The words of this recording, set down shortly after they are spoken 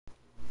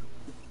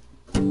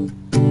Now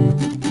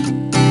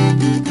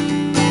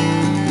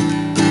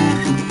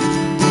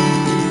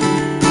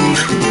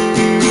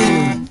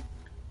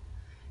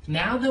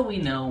that we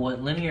know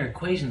what linear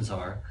equations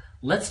are,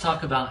 let's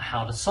talk about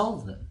how to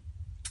solve them.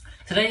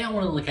 Today I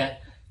want to look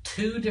at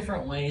two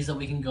different ways that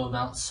we can go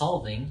about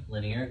solving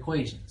linear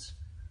equations.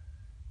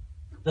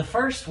 The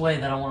first way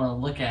that I want to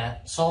look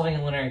at solving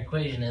a linear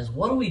equation is,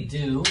 what do we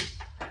do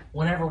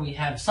whenever we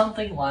have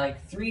something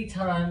like 3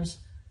 times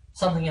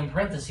something in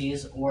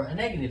parentheses or a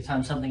negative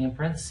times something in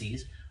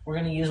parentheses? We're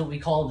going to use what we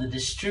call the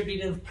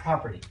distributive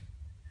property.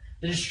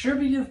 The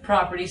distributive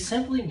property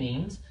simply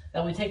means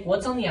that we take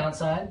what's on the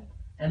outside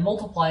and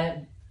multiply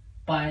it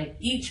by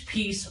each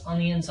piece on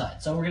the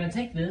inside. So we're going to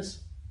take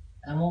this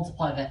and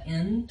multiply that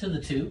n to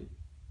the 2,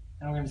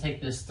 and we're going to take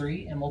this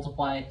 3 and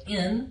multiply it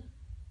n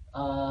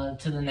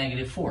to the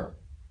negative 4.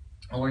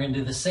 And we're going to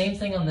do the same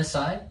thing on this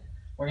side.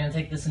 We're going to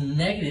take this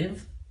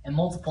negative and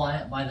multiply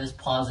it by this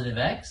positive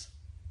x,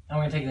 and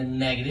we're going to take the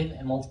negative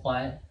and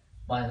multiply it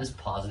by this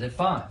positive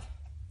 5.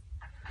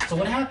 So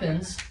what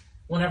happens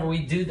whenever we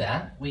do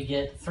that? We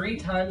get 3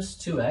 times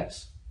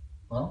 2x,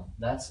 well,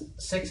 that's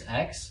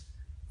 6x.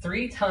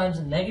 3 times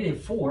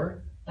negative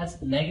 4,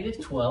 that's negative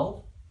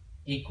 12,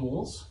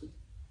 equals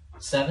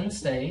 7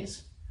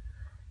 stays.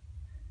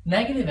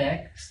 Negative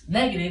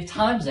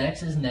times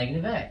x is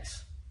negative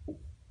x.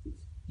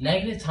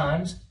 Negative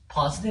times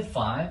positive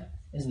 5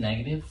 is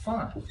negative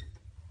 5.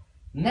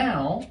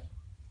 Now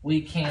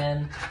we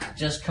can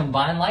just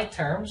combine like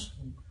terms.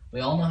 We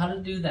all know how to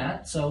do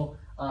that. So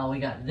we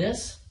got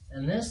this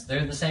and this.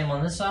 They're the same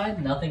on this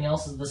side. Nothing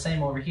else is the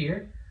same over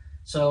here.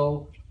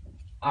 So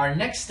our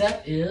next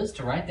step is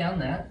to write down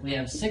that we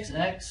have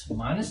 6x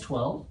minus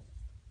 12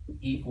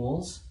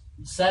 equals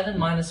 7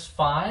 minus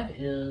 5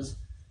 is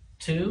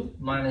 2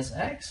 minus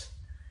x.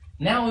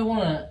 Now we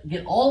want to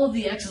get all of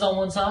the x's on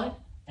one side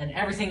and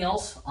everything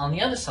else on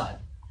the other side.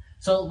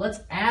 So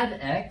let's add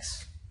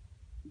x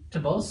to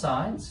both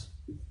sides,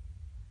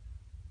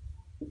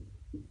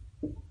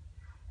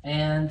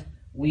 and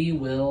we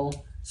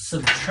will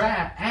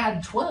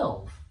add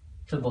 12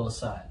 to both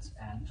sides.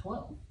 Add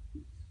 12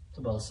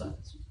 to both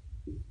sides.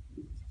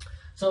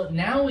 So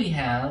now we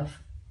have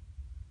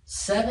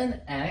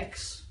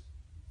 7x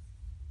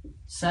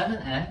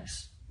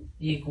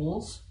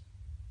equals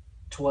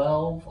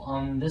 12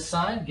 on this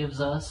side gives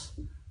us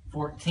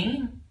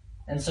 14.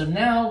 And so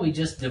now we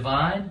just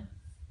divide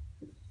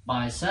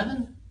by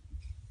 7,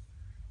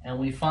 and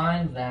we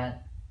find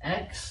that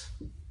x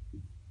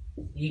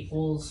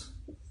equals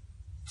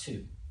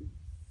 2.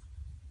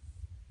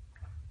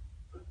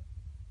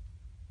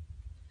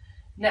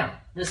 Now,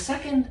 the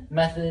second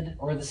method,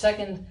 or the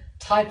second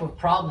type of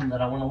problem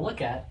that I want to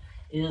look at,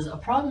 is a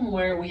problem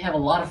where we have a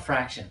lot of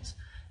fractions.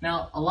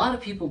 Now, a lot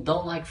of people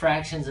don't like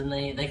fractions, and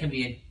they can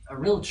be a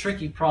real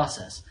tricky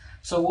process.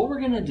 So what we're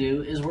going to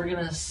do is we're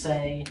going to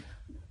say,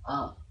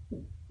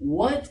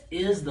 what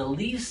is the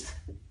least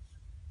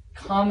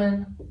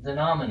common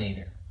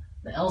denominator,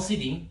 the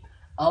LCD,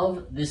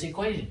 of this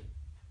equation?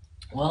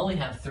 Well, we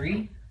have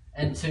 3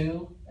 and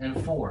 2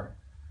 and 4.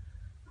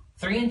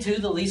 3 and 2,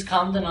 the least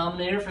common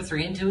denominator for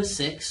 3 and 2 is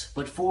 6,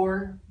 but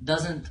 4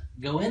 doesn't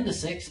go into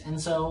 6, and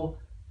so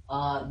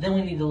then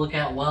we need to look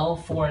at, well,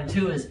 4 and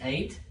 2 is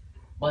 8,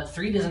 but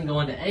 3 doesn't go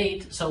into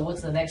 8, so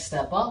what's the next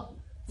step up?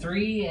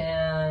 3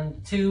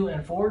 and 2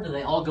 and 4, do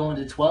they all go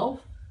into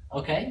 12?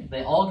 Okay,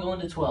 they all go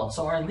into 12.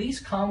 So our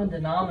least common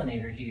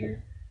denominator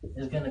here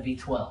is going to be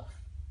 12.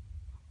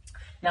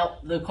 Now,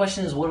 the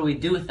question is, what do we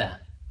do with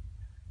that?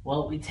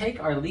 Well, we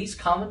take our least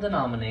common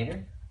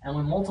denominator and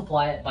we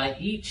multiply it by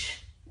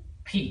each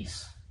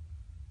piece.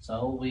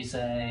 So we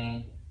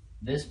say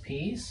this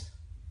piece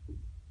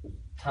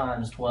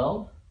times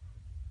 12,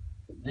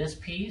 this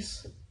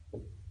piece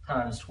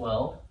times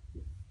 12,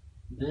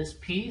 this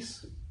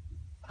piece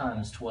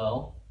times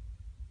 12,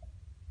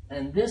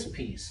 and this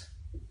piece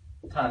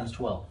times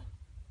 12.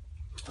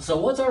 So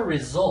what's our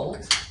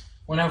result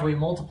whenever we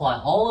multiply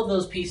all of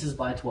those pieces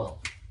by 12?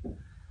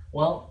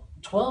 Well,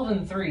 12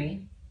 and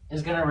 3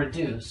 is going to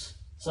reduce.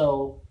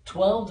 So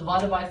 12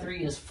 divided by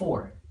 3 is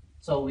 4.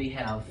 So we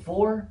have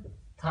 4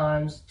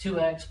 times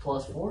 2x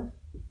plus 4.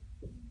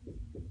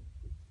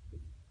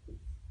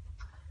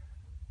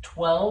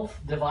 12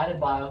 divided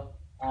by,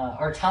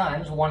 or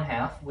times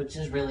 1/2, which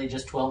is really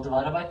just 12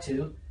 divided by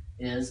 2,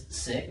 is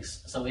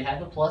 6. So we have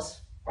the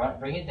plus,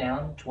 bring it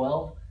down.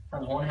 12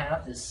 times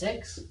 1/2 is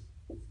 6.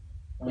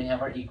 And we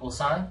have our equal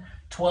sign.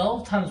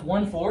 12 times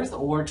 1/4,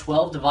 or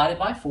 12 divided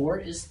by 4,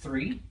 is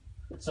 3.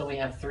 So we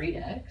have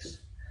 3x.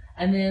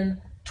 And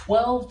then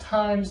 12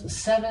 times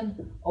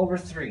 7 over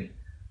 3.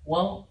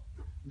 Well,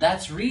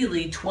 that's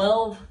really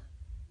 12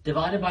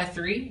 divided by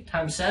 3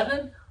 times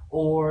 7,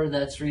 or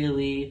that's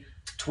really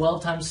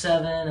 12 times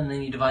 7 and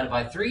then you divide it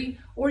by 3,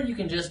 or you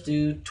can just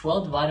do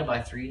 12 divided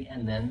by 3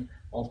 and then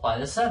multiply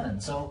the 7.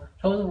 So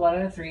 12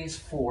 divided by 3 is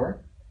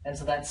 4, and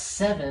so that's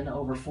 7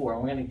 over 4.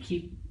 And we're going to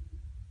keep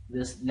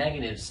this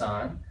negative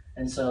sign,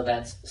 and so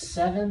that's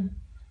 7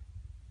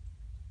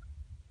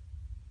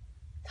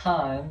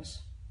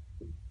 times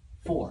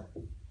 4.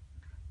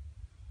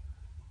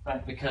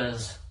 right?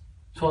 Because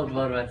 12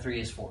 divided by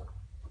 3 is 4.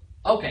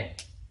 Okay,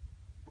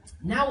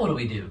 now what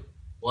do?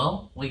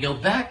 Well, we go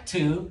back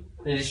to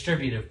the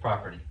distributive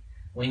property.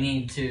 We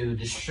need to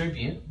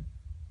distribute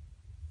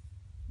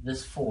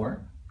this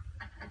 4,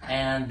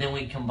 and then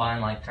we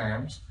combine like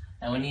terms,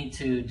 and we need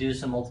to do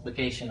some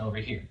multiplication over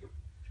here.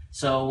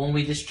 So when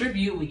we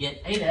distribute, we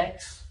get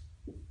 8x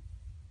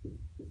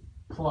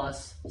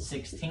plus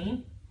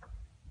 16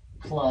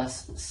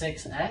 plus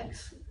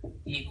 6x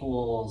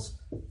equals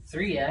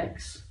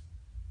 3x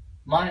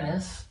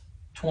minus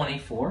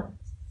 24.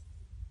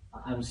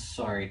 I'm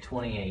sorry,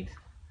 28.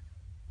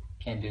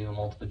 Can't do a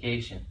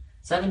multiplication.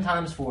 7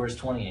 times 4 is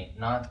 28,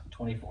 not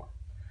 24.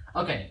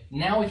 Okay,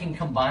 now we can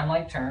combine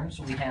like terms.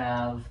 We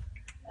have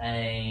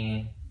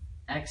a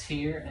x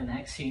here, an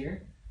x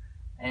here,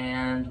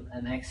 and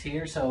an x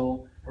here.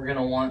 So we're going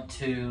to want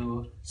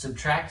to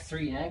subtract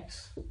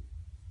 3x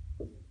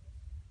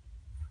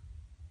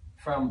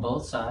from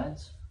both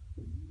sides.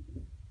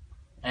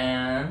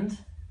 And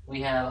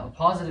we have a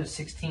positive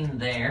 16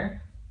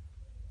 there.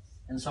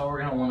 And so we're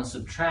going to want to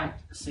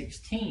subtract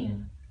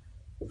 16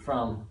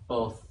 from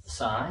both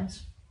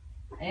sides.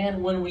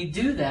 And when we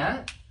do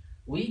that,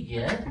 we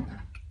get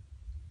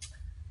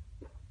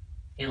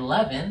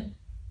 11x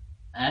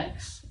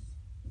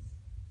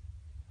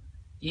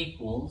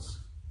equals,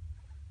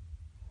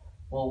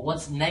 well,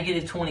 what's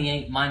negative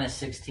 28 minus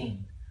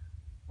 16?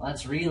 Well,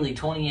 that's really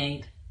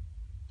 28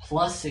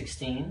 plus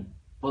 16,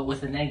 but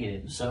with a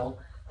negative. So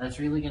that's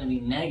really going to be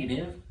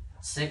negative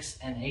 6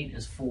 and 8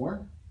 is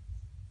 4.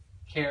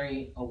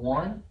 Carry a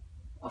 1,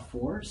 a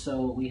 4,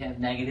 so we have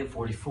negative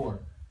 44,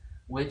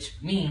 which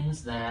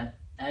means that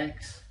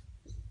x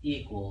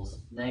equals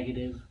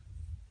negative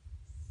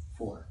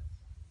 4.